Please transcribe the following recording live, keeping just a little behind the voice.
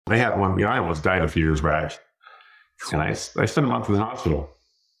I had one, I almost died a few years back. And I spent a month in the hospital.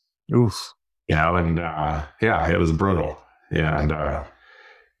 Oof. And yeah, it was brutal. And,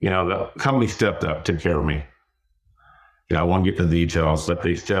 the company stepped up, took care of me. I won't get into the details, but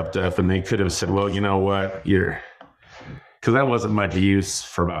they stepped up and they could have said, well, you know what, because I wasn't much use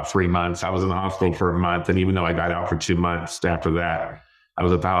for about 3 months. I was in the hospital for a month. And even though I got out for 2 months after that, I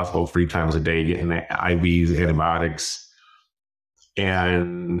was at the hospital 3 times a day getting IVs, antibiotics,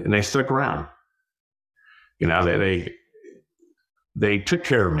 and they stuck around. They took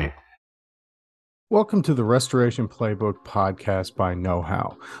care of me. Welcome to the Restoration Playbook podcast by Know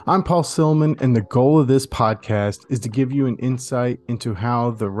How. I'm Paul Silman, and the goal of this podcast is to give you an insight into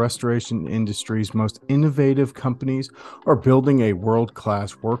how the restoration industry's most innovative companies are building a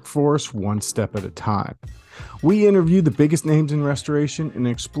world-class workforce one step at a time. We interview the biggest names in restoration and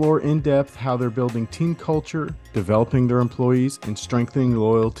explore in depth how they're building team culture, developing their employees, and strengthening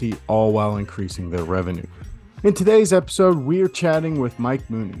loyalty, all while increasing their revenue. In today's episode, we are chatting with Mike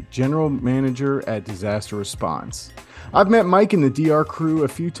Mooney, General Manager at Disaster Response. I've met Mike and the DR crew a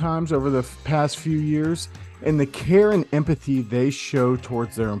few times over the past few years, and the care and empathy they show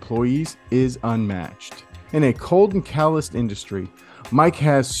towards their employees is unmatched. In a cold and calloused industry, Mike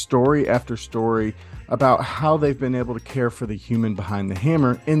has story after story about how they've been able to care for the human behind the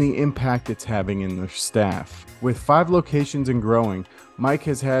hammer and the impact it's having in their staff. With 5 locations and growing, Mike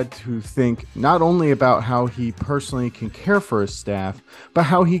has had to think not only about how he personally can care for his staff, but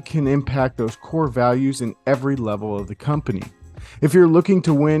how he can impact those core values in every level of the company. If you're looking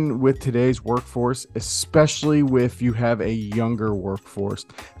to win with today's workforce, especially if you have a younger workforce,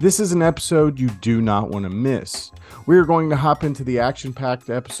 this is an episode you do not want to miss. We are going to hop into the action-packed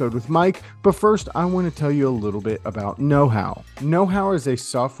episode with Mike, but first I want to tell you a little bit about Know How. Know How is a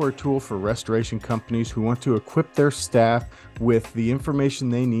software tool for restoration companies who want to equip their staff with the information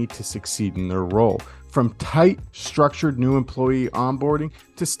they need to succeed in their role. From tight, structured new employee onboarding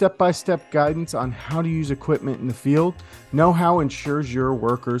to step-by-step guidance on how to use equipment in the field, Know How ensures your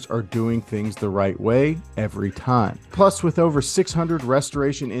workers are doing things the right way every time. Plus, with over 600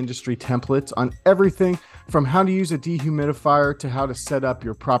 restoration industry templates on everything from how to use a dehumidifier to how to set up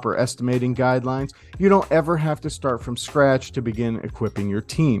your proper estimating guidelines, you don't ever have to start from scratch to begin equipping your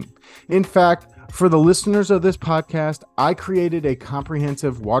team. In fact, for the listeners of this podcast, I created a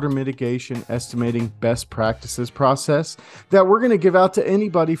comprehensive water mitigation estimating best practices process that we're going to give out to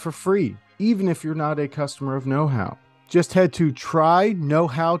anybody for free, even if you're not a customer of Know How. Just head to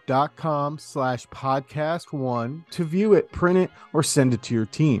tryknowhow.com/podcast1 to view it, print it, or send it to your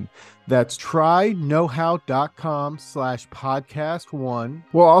team. That's tryknowhow.com/podcast1.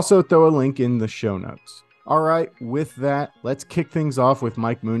 We'll also throw a link in the show notes. All right, with that, let's kick things off with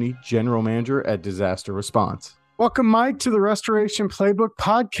Mike Mooney, General Manager at Disaster Response. Welcome, Mike, to the Restoration Playbook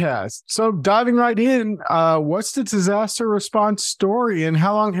podcast. So diving right in, what's the Disaster Response story and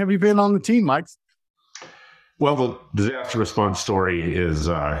how long have you been on the team, Mike? Well, the disaster response story is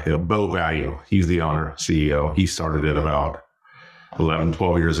Bo Value. He's the owner, CEO. He started it about 11,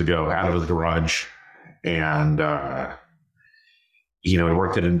 12 years ago out of his garage. And, he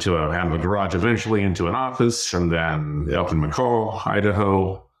worked it out of a garage, eventually into an office, and then up in McCall,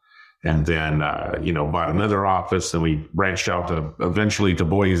 Idaho. And then, bought another office, and we branched out eventually to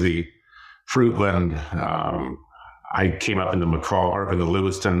Boise, Fruitland. I came up into McCall, or in the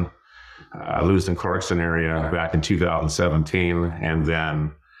Lewiston, Clarkson area back in 2017. And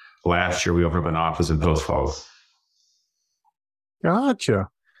then last year we opened up an office in Post Falls. Gotcha.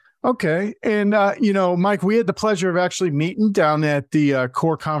 Okay. And, Mike, we had the pleasure of actually meeting down at the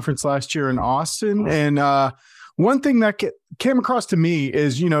core conference last year in Austin. And one thing that came across to me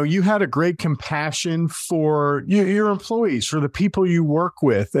is, you had a great compassion for your employees, for the people you work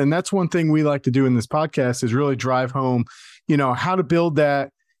with. And that's one thing we like to do in this podcast is really drive home, how to build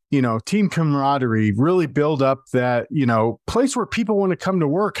that, team camaraderie, really build up that, place where people want to come to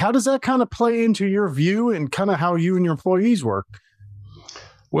work. How does that kind of play into your view and kind of how you and your employees work?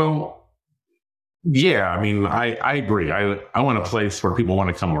 Well, yeah, I mean, I agree. I want a place where people want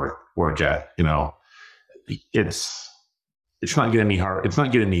to come work at. It's not getting any hard. It's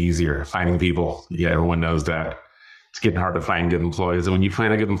not getting any easier finding people. Yeah, everyone knows that it's getting hard to find good employees. And when you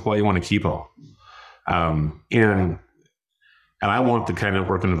find a good employee, you want to keep them. And I want the kind of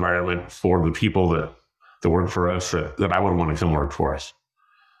work environment for the people that work for us that I would want to come work for us.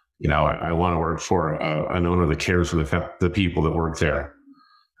 I want to work for an owner that cares for the people that work there.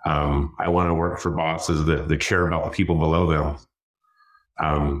 I want to work for bosses that care about the people below them.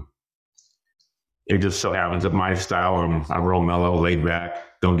 It just so happens that my style, I'm real mellow, laid back,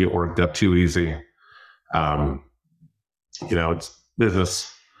 don't get worked up too easy. It's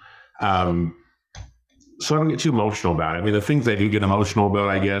business. So I don't get too emotional about it. I mean, the things I do get emotional about,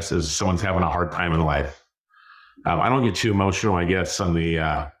 I guess, is someone's having a hard time in life. I don't get too emotional, I guess, on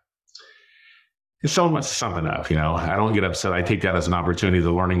the if someone messes something up, I don't get upset. I take that as an opportunity, as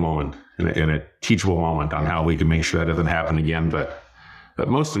a learning moment and a teachable moment on how we can make sure that doesn't happen again. But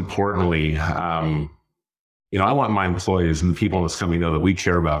most importantly, I want my employees and the people in this company to know that we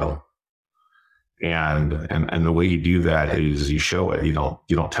care about them. And the way you do that is you show it. You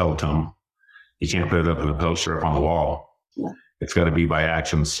don't tell it to them. You can't put it up in a poster up on the wall. It's got to be by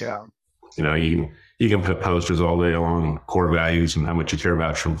actions. Yeah. You can put posters all day long, core values and how much you care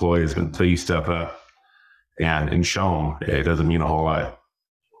about your employees, but until you step up and show them, it doesn't mean a whole lot.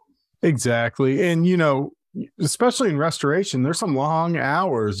 Exactly. And, especially in restoration, there's some long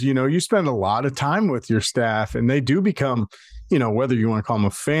hours. You spend a lot of time with your staff, and they do become, whether you want to call them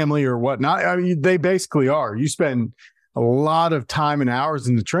a family or whatnot, I mean, they basically are. You spend a lot of time and hours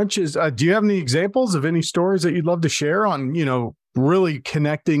in the trenches. Do you have any examples of any stories that you'd love to share on, really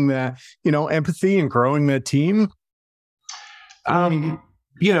connecting that, empathy and growing that team? I've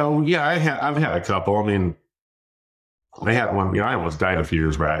had a couple. I mean, I had one, I almost died a few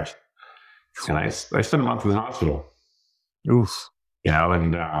years back, and I spent a month in the hospital. Oof.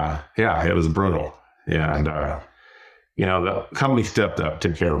 It was brutal. And, the company stepped up,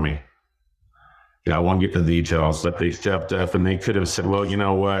 took care of me. I won't get the details, but they stepped up and they could have said, well, you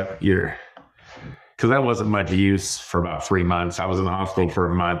know what, because I wasn't much use for about 3 months. I was in the hospital for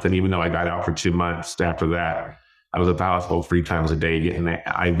a month. And even though I got out for 2 months after that, I was at the hospital 3 times a day getting the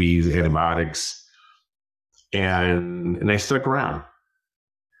IVs, antibiotics, and they stuck around.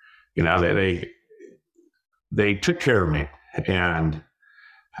 They took care of me. And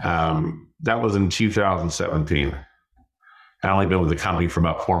that was in 2017. I'd only been with the company for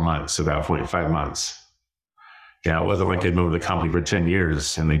about 4 months, about 5 months. It wasn't like I'd been with the company for 10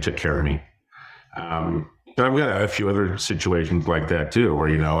 years and they took care of me. But I've got a few other situations like that too, where,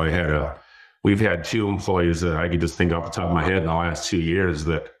 we've had 2 employees that I could just think off the top of my head in the last 2 years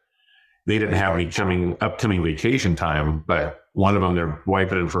that they didn't have any upcoming vacation time, but one of them, they're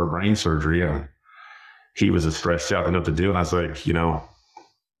wiping in for a brain surgery and he was just stressed out, didn't know what to do. And I was like, you got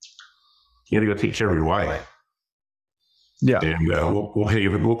to go take care of your wife. Yeah. And we'll pay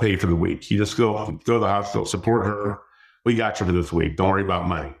you for the week. You just go to the hospital, support her. We got you for this week. Don't worry about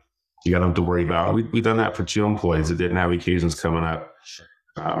money. You got nothing to worry about. We've done that for 2 employees that didn't have vacations coming up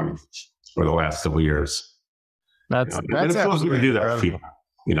for the last couple of years. That's it feels good to do that for people.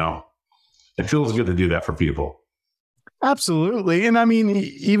 It feels good to do that for people. Absolutely. And I mean,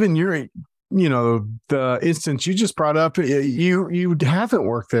 even the instance you just brought up, you haven't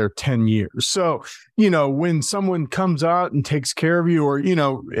worked there 10 years. So, when someone comes out and takes care of you or,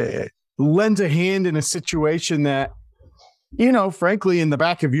 lends a hand in a situation that, frankly, in the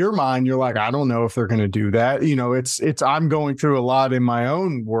back of your mind, you're like, I don't know if they're going to do that. I'm going through a lot in my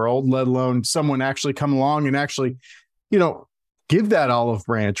own world, let alone someone actually come along and actually, give that olive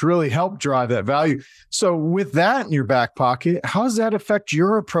branch, really help drive that value. So with that in your back pocket, how does that affect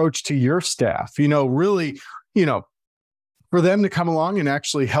your approach to your staff? Really, for them to come along and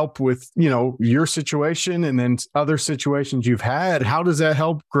actually help with, your situation and then other situations you've had, how does that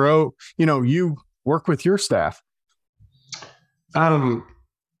help grow, you work with your staff? I don't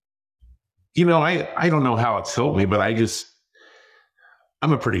know how it's helped me, but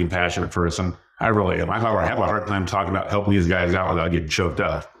I'm a pretty compassionate person. I really am. I have a hard time talking about helping these guys out without getting choked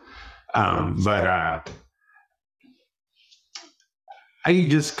up. But I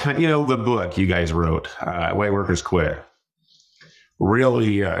just the book you guys wrote, Why Workers Quit.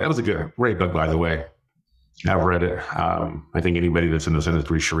 Really, it was a great book, by the way. I've read it. I think anybody that's in this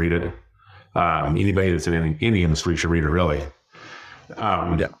industry should read it. Anybody that's in any industry should read it, really.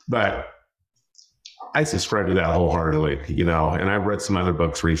 But I subscribe to that wholeheartedly, and I've read some other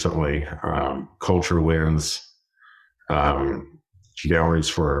books recently. Culture Wins, Galleries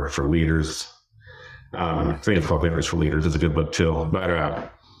for Leaders. I think it's called Galleries for Leaders. It's a good book too.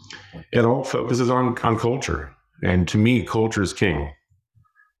 But it all focuses on culture. And to me, culture is king.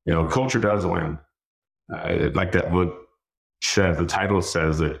 Culture does win. Like that book says, the title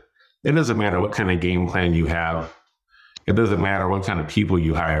says that it doesn't matter what kind of game plan you have. It doesn't matter what kind of people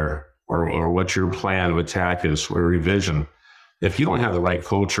you hire or what your plan of attack is or revision. If you don't have the right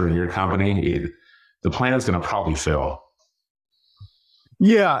culture in your company, the plan is going to probably fail.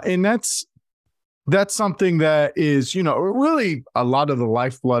 Yeah. And that's something that is, really a lot of the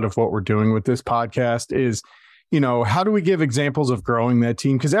lifeblood of what we're doing with this podcast is, how do we give examples of growing that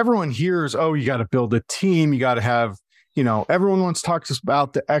team? Because everyone hears, oh, you got to build a team. You got to have, everyone wants to talk to us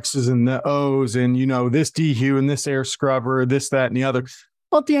about the X's and the O's and, this DHU and this air scrubber, this, that, and the other.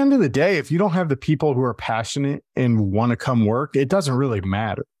 Well, at the end of the day, if you don't have the people who are passionate and want to come work, it doesn't really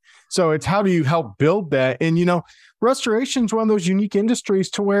matter. So it's how do you help build that? And, restoration is one of those unique industries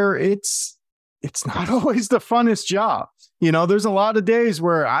to where it's not always the funnest job. There's a lot of days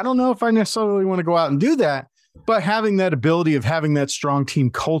where I don't know if I necessarily want to go out and do that, but having that ability of having that strong team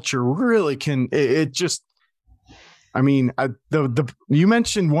culture really can, you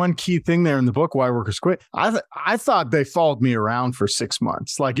mentioned one key thing there in the book, Why Workers Quit. I thought they followed me around for 6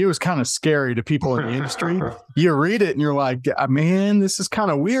 months. Like, it was kind of scary to people in the industry. You read it and you're like, man, this is kind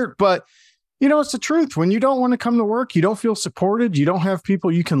of weird. But, it's the truth. When you don't want to come to work, you don't feel supported, you don't have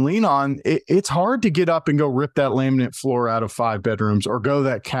people you can lean on. It's hard to get up and go rip that laminate floor out of 5 bedrooms or go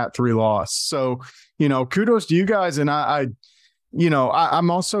that Cat 3 loss. So, kudos to you guys. And I'm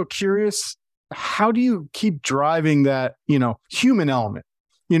also curious, how do you keep driving that, human element?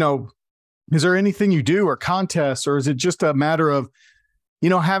 Is there anything you do or contests, or is it just a matter of,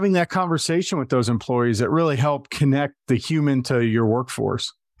 having that conversation with those employees that really help connect the human to your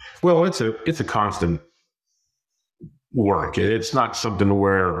workforce? Well, it's a constant work. It's not something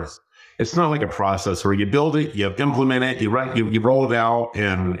where it's not like a process where you build it, you implement it, you roll it out,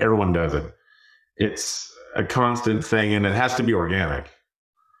 and everyone does it. It's a constant thing, and it has to be organic.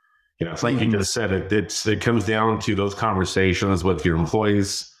 It's like you just said, it comes down to those conversations with your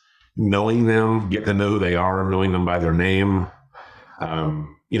employees, knowing them, getting to know who they are, knowing them by their name. I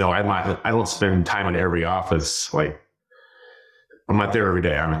don't spend time in every office. Like, I'm not there every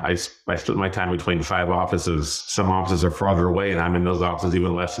day. I split my time between 5 offices. Some offices are farther away, and I'm in those offices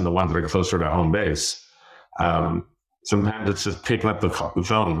even less than the ones that are closer to home base. Sometimes it's just picking up the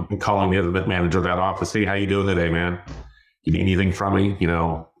phone and calling the other manager of that office. Hey, how you doing today, man? You need anything from me?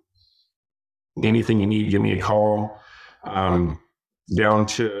 Anything you need, give me a call. Down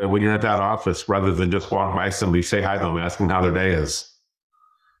to when you're at that office, rather than just walk by somebody, say hi to them, ask them how their day is.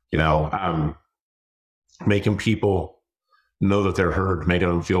 Making people know that they're heard, making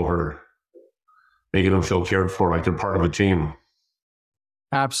them feel heard, making them feel cared for, like they're part of a team.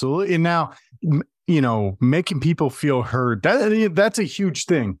 Absolutely. And now, making people feel heard, that's a huge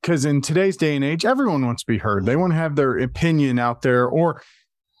thing, because in today's day and age, everyone wants to be heard. They want to have their opinion out there, or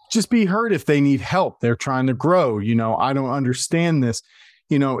just be heard if they need help. They're trying to grow. I don't understand this.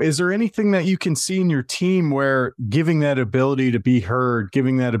 Is there anything that you can see in your team where giving that ability to be heard,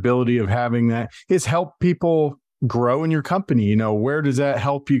 giving that ability of having that is help people grow in your company? Where does that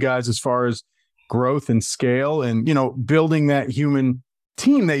help you guys as far as growth and scale and, building that human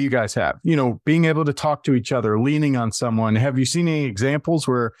team that you guys have, being able to talk to each other, leaning on someone? Have you seen any examples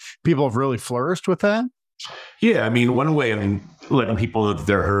where people have really flourished with that? Yeah. One way of letting people know that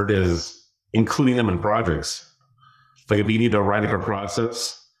they're heard is including them in projects. Like, if you need to write up a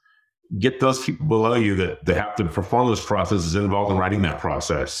process, get those people below you that have to perform those processes involved in writing that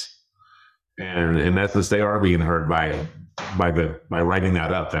process. And in essence, they are being heard by writing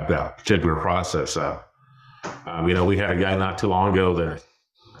that up, that particular process up. We had a guy not too long ago that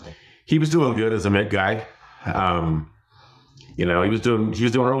he was doing good as a med guy. He was doing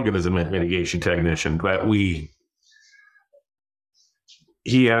real good as a mitigation technician, but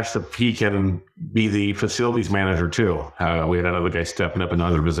he asked if he can be the facilities manager too. We had another guy stepping up in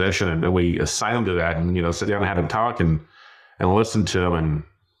another position, and we assigned him to that, and sit down and have him talk and listen to him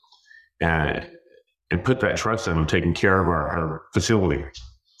and put that trust in him, taking care of our facility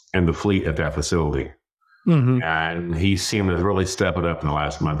and the fleet at that facility. Mm-hmm. And he seemed to really step it up in the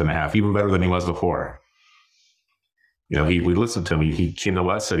last month and a half, even better than he was before. We listened to him. He came to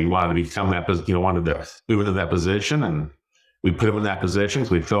us, said he wanted to become that, wanted to move into that position, and we put him in that position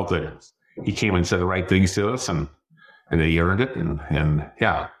because we felt that he came and said the right things to us, and he earned it. And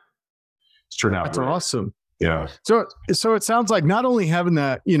yeah, it's turned out. That's great. Awesome. Yeah. So it sounds like not only having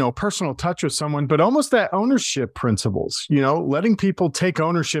that, personal touch with someone, but almost that ownership principles, letting people take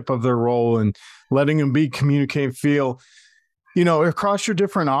ownership of their role and letting them communicate, feel, across your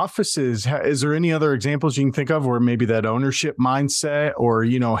different offices. Is there any other examples you can think of where maybe that ownership mindset or,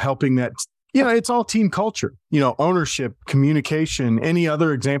 helping that, it's all team culture, ownership, communication, any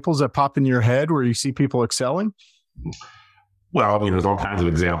other examples that pop in your head where you see people excelling? Well, there's all kinds of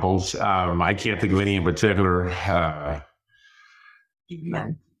examples. I can't think of any in particular.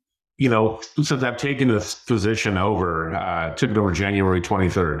 Since I've taken this position over, took it over January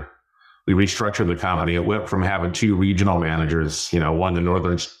 23rd, we restructured the company. It went from having 2 regional managers, one in the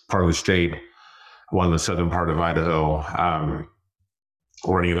northern part of the state, one in the southern part of Idaho,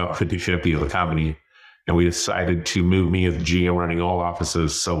 running about 50-50 of the company. And we decided to move me as GM running all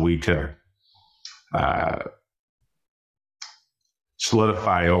offices so we could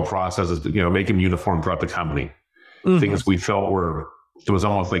solidify all processes, make them uniform throughout the company. Mm-hmm. Things we felt were it was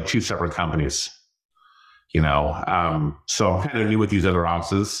almost like two separate companies, you know. So I'm kind of new with these other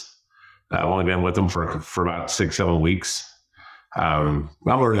offices. I've only been with them for about 6-7 weeks. I'm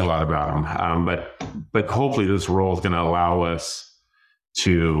learning a lot about them, but hopefully this role is going to allow us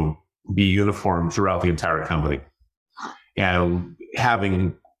to be uniform throughout the entire company. And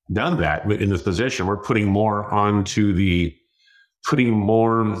having done that in this position, we're putting more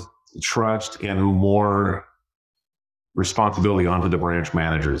trust and more responsibility onto the branch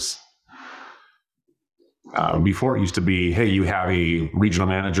managers. Before it used to be, hey, you have a regional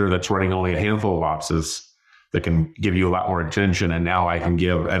manager that's running only a handful of offices that can give you a lot more attention, and now I can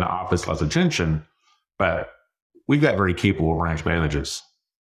give an office less attention. But we've got very capable branch managers.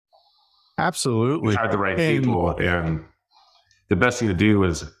 Absolutely. We hired the right people, and the best thing to do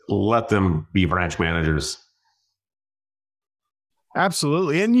is let them be branch managers.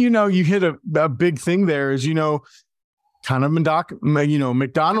 Absolutely. And, you hit a big thing there is, kind of,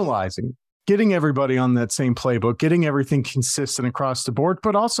 McDonaldizing, getting everybody on that same playbook, getting everything consistent across the board,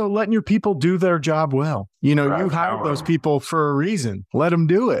 but also letting your people do their job well. You hired those people for a reason. Let them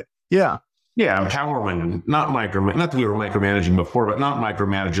do it. Yeah. Yeah. Empowerment, not that we were micromanaging before, but not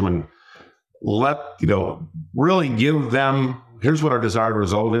micromanagement. Really give them, here's what our desired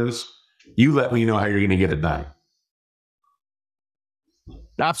result is. You let me know how you're going to get it done.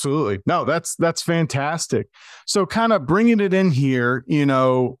 Absolutely. No, that's fantastic. So kind of bringing it in here,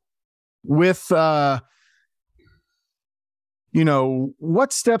 with, what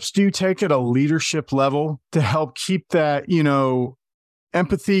steps do you take at a leadership level to help keep that,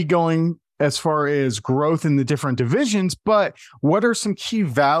 empathy going as far as growth in the different divisions? But what are some key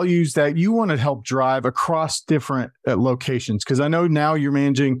values that you want to help drive across different locations? Because I know now you're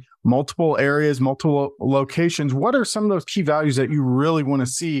managing multiple areas, multiple locations. What are some of those key values that you really want to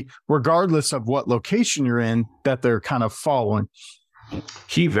see, regardless of what location you're in, that they're kind of following?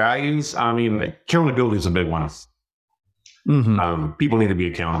 Key values, accountability is a big one. Mm-hmm. People need to be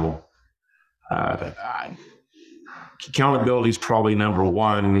accountable. Accountability is probably number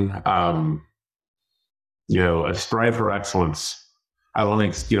one. A strive for excellence.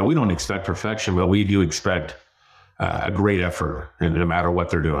 We don't expect perfection, but we do expect a great effort, and no matter what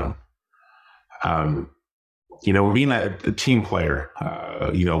they're doing. Being a team player,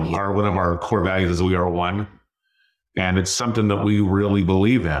 one of our core values is we are one. And it's something that we really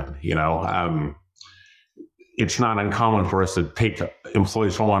believe in. It's not uncommon for us to take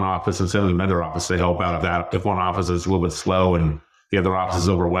employees from one office and send them to another office to help out if one office is a little bit slow and the other office is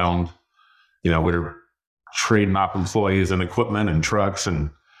overwhelmed. We're trading off employees and equipment and trucks and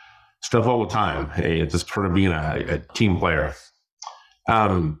stuff all the time. Hey, it's just part of being a team player.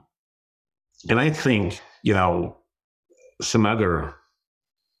 And I think, some other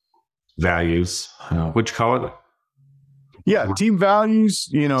values, what you call it? Yeah, team values,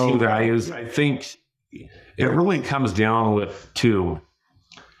 Team values. I think it really comes down to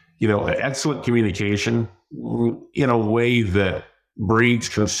excellent communication in a way that breeds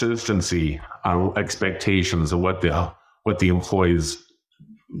consistency on expectations of what the employees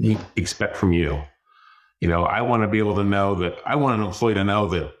expect from you. I want to be able to know that I want an employee to know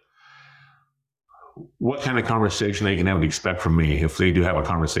that what kind of conversation they can have to expect from me if they do have a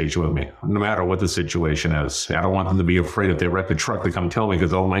conversation with me, no matter what the situation is. I don't want them to be afraid if they wreck the truck to come tell me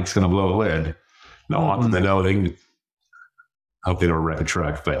because Mike's going to blow a lid. No, I want them to know I hope they don't wreck a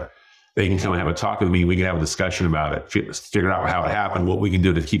truck, but they can come and have a talk with me. We can have a discussion about it, figure out how it happened, what we can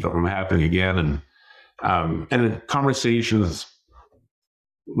do to keep it from happening again. And conversations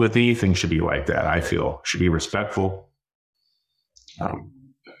with anything should be like that, I feel. Should be respectful.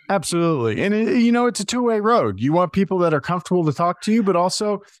 Absolutely. And, it's a two-way road. You want people that are comfortable to talk to you, but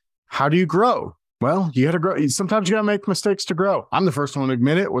also, how do you grow? Well, you got to grow. Sometimes you got to make mistakes to grow. I'm the first one to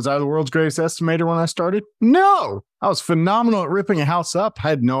admit it. Was I the world's greatest estimator when I started? No. I was phenomenal at ripping a house up. I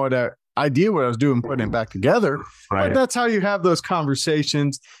had no idea what I was doing putting it back together. Right. But that's how you have those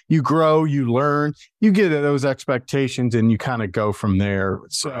conversations. You grow, you learn, you get those expectations, and you kind of go from there.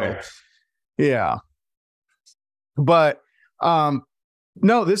 So, yeah. But,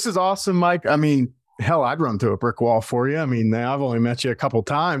 no, this is awesome, Mike. Hell, I'd run through a brick wall for you. I've only met you a couple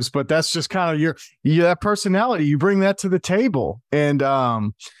times, but that's just kind of your that personality. You bring that to the table. And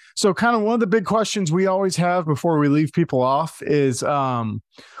so kind of one of the big questions we always have before we leave people off is,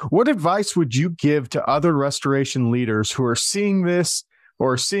 what advice would you give to other restoration leaders who are seeing this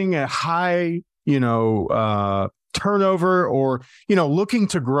or seeing a high, turnover or, looking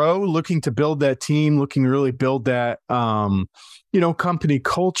to grow, looking to build that team, looking to really build that, company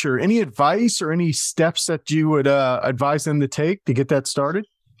culture? Any advice or any steps that you would advise them to take to get that started?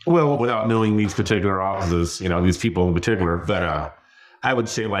 Well, without knowing these particular offices, these people in particular, but I would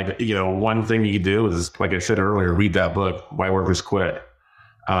say, like, one thing you do is, like I said earlier, read that book, Why Workers Quit.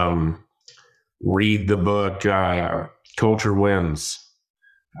 Read the book, Culture Wins.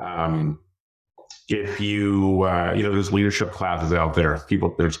 If you, there's leadership classes out there.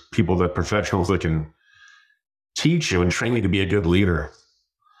 There's professionals that can teach you and train you to be a good leader.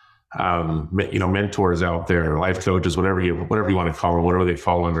 Mentors out there, life coaches, whatever you want to call them, whatever they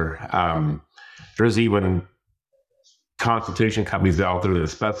fall under. There's even consultation companies out there that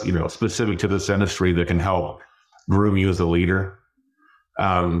are specific to this industry that can help groom you as a leader.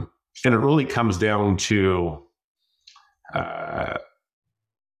 And it really comes down to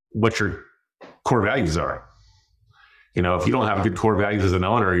what your core values are. If you don't have good core values as an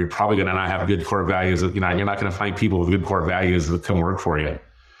owner, you're probably going to not have good core values. You're not going to find people with good core values that come work for you.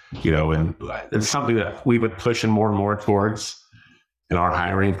 And it's something that we've been pushing more and more towards in our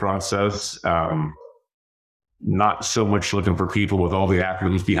hiring process. Not so much looking for people with all the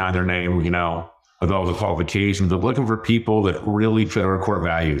acronyms behind their name, with all the qualifications, but looking for people that really fit our core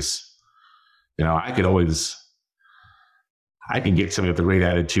values. I can get somebody with the right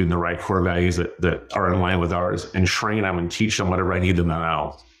attitude and the right core values that are in line with ours and train them and teach them whatever I need them to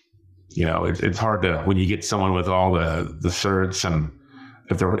know. It's hard to, when you get someone with all the certs, and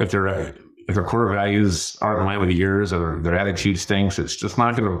if their core values aren't in line with yours, or their attitude stinks, it's just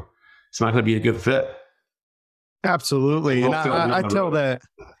not going to be a good fit. Absolutely. And I tell that.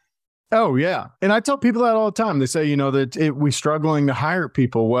 Oh yeah. And I tell people that all the time. They say, we're struggling to hire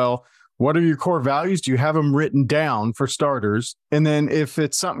people. Well, what are your core values? Do you have them written down, for starters? And then if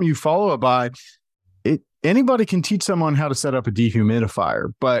it's something you follow it by, anybody can teach someone how to set up a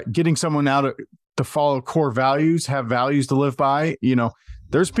dehumidifier, but getting someone out to follow core values, have values to live by,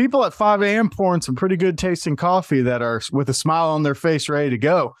 there's people at 5 a.m. pouring some pretty good tasting coffee that are with a smile on their face, ready to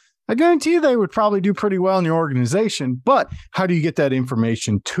go. I guarantee you they would probably do pretty well in your organization, but how do you get that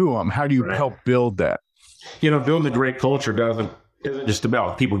information to them? How do you help build that? Building a great culture isn't just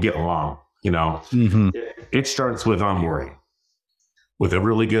about people getting along. It starts with onboarding, with a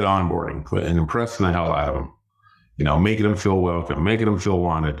really good onboarding, and impressing the hell out of them, making them feel welcome, making them feel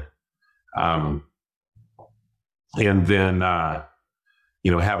wanted. And then,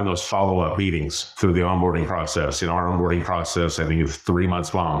 having those follow-up meetings through the onboarding process. Our onboarding process, I think, is 3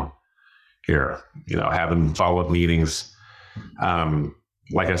 months long here, having follow-up meetings.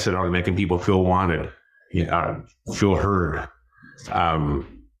 Like I said, making people feel wanted, feel heard, having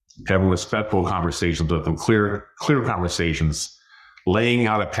respectful conversations with them, clear conversations, laying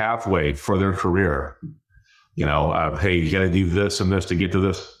out a pathway for their career. Hey, you got to do this and this to get to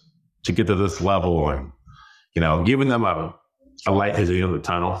this level, and, giving them a light at the end of the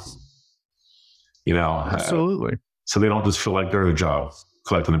tunnel, absolutely. So they don't just feel like they're at a job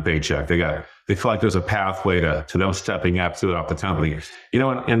collecting a paycheck. They feel like there's a pathway to them stepping up throughout the company,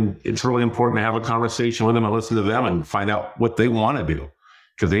 and it's really important to have a conversation with them and listen to them and find out what they want to do,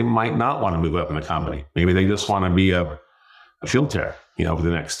 because they might not want to move up in the company. Maybe they just want to be a field tech, for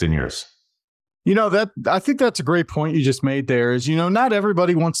the next 10 years. I think that's a great point you just made there is, not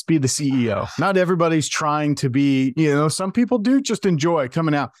everybody wants to be the CEO. Not everybody's trying to be, some people do just enjoy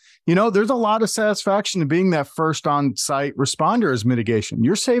coming out. There's a lot of satisfaction in being that first on-site responder as mitigation.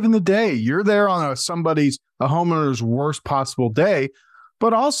 You're saving the day. You're there on a homeowner's worst possible day,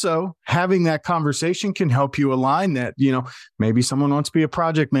 but also having that conversation can help you align that, maybe someone wants to be a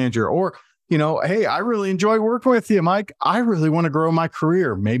project manager, or hey, I really enjoy working with you, Mike. I really want to grow my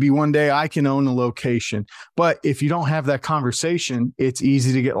career. Maybe one day I can own a location. But if you don't have that conversation, it's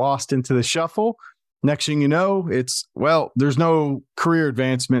easy to get lost into the shuffle. Next thing you know, there's no career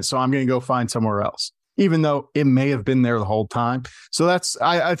advancement, so I'm going to go find somewhere else, even though it may have been there the whole time. So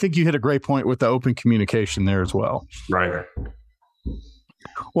I think you hit a great point with the open communication there as well. Right.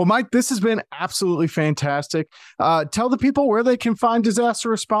 Well, Mike, this has been absolutely fantastic. Tell the people where they can find Disaster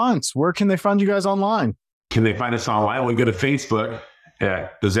Response. Where can they find you guys online? Can they find us online? We go to Facebook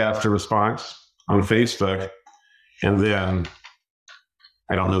at Disaster Response on Facebook. And then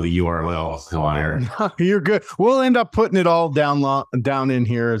I don't know the URL on here. You're good. We'll end up putting it all down in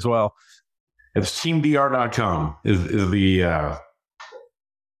here as well. It's teamdr.com is the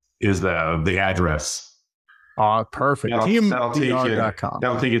address. Oh, perfect.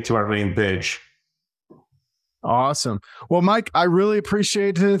 That'll take you to our main page. Awesome. Well, Mike, I really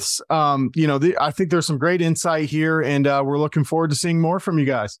appreciate this. I think there's some great insight here, and we're looking forward to seeing more from you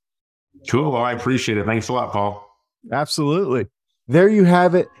guys. Cool. Well, I appreciate it. Thanks a lot, Paul. Absolutely. There you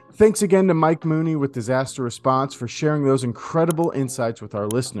have it. Thanks again to Mike Mooney with Disaster Response for sharing those incredible insights with our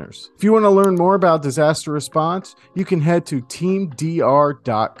listeners. If you want to learn more about disaster response, you can head to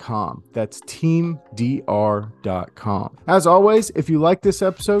teamdr.com. That's teamdr.com. As always, if you like this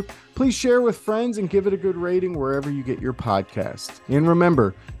episode, please share with friends and give it a good rating wherever you get your podcast. And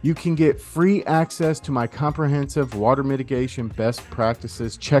remember, you can get free access to my comprehensive water mitigation best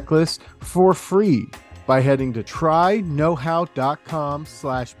practices checklist for free by heading to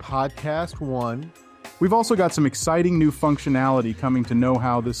tryknowhow.com/podcast1. We've also got some exciting new functionality coming to Know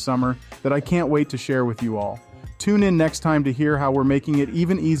How this summer that I can't wait to share with you all. Tune in next time to hear how we're making it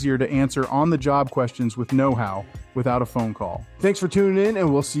even easier to answer on-the-job questions with Know How without a phone call. Thanks for tuning in,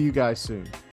 and we'll see you guys soon.